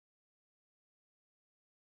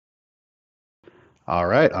All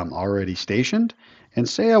right, I'm already stationed. And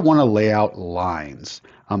say I want to lay out lines.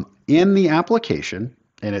 I'm in the application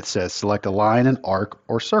and it says select a line, an arc,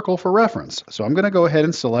 or circle for reference. So I'm going to go ahead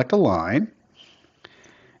and select a line.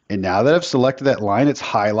 And now that I've selected that line, it's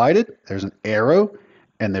highlighted. There's an arrow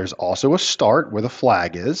and there's also a start where the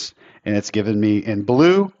flag is. And it's given me in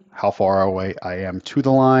blue how far away I am to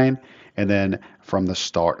the line. And then from the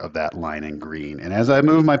start of that line in green. And as I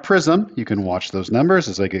move my prism, you can watch those numbers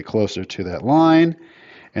as I get closer to that line.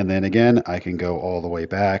 And then again, I can go all the way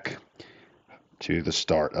back to the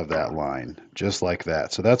start of that line, just like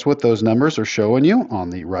that. So that's what those numbers are showing you on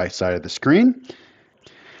the right side of the screen.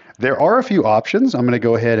 There are a few options. I'm going to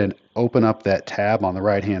go ahead and open up that tab on the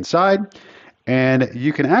right-hand side. And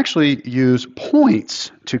you can actually use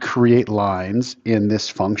points to create lines in this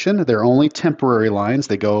function. They're only temporary lines.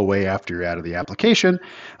 They go away after you're out of the application,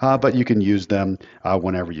 but you can use them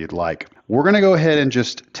whenever you'd like. We're going to go ahead and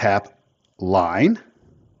just tap line.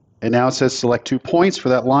 And now it says select 2 points for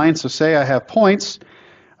that line. So say I have points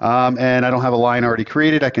and I don't have a line already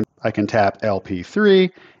created. I can tap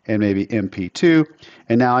LP3 and maybe MP2.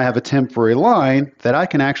 And now I have a temporary line that I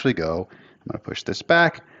can actually go, I'm going to push this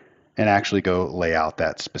back and actually go lay out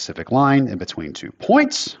that specific line in between 2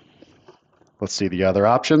 points. Let's see the other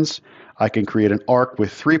options. I can create an arc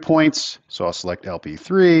with 3 points. So I'll select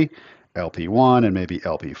LP3, LP1, and maybe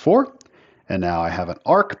LP4. And now I have an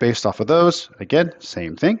arc based off of those. Again,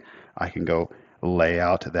 same thing. I can go lay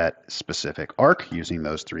out that specific arc using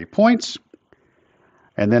those 3 points.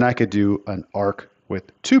 And then I could do an arc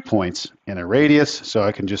with 2 points in a radius. So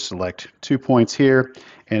I can just select 2 points here,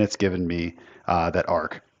 and it's given me that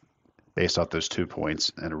arc based off those 2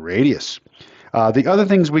 points in a radius. The other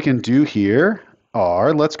things we can do here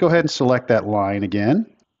are, let's go ahead and select that line again.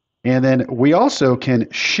 And then we also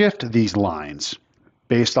can shift these lines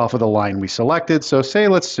based off of the line we selected. So say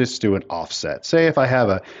let's just do an offset. Say if I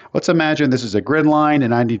have let's imagine this is a grid line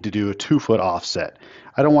and I need to do a 2-foot offset.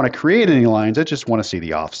 I don't want to create any lines, I just want to see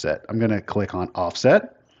the offset. I'm going to click on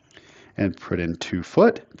offset and put in 2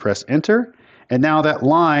 foot, press enter, and now that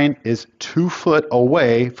line is 2 foot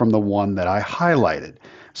away from the one that I highlighted.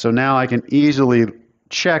 So now I can easily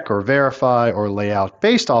check or verify or lay out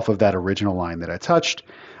based off of that original line that I touched.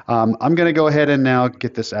 I'm going to go ahead and now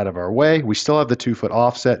get this out of our way. We still have the 2 foot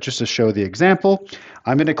offset just to show the example.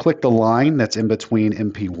 I'm going to click the line that's in between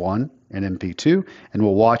MP1 and MP2, and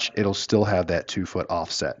we'll watch it'll still have that 2 foot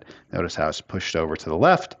offset. Notice how it's pushed over to the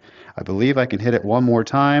left. I believe I can hit it one more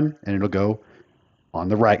time and it'll go on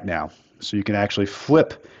the right now. So you can actually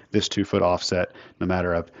flip this 2 foot offset no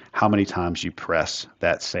matter of how many times you press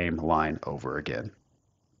that same line over again.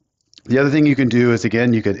 The other thing you can do is,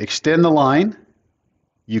 again, you can extend the line.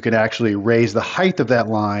 You can actually raise the height of that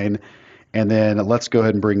line, and then let's go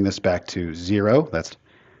ahead and bring this back to 0.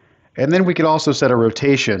 And then we could also set a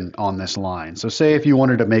rotation on this line. So say if you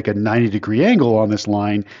wanted to make a 90-degree angle on this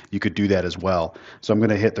line, you could do that as well. So I'm going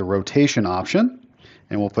to hit the rotation option,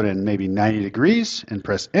 and we'll put in maybe 90 degrees and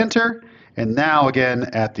press enter. And now again,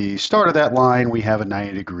 at the start of that line, we have a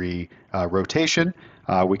 90-degree rotation.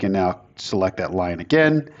 We can now select that line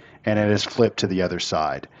again, and it is flipped to the other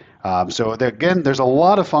side. So again, there's a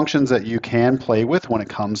lot of functions that you can play with when it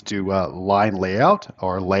comes to line layout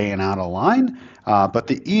or laying out a line. But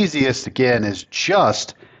the easiest, again, is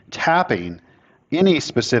just tapping any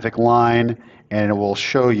specific line, and it will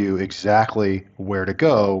show you exactly where to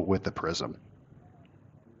go with the prism.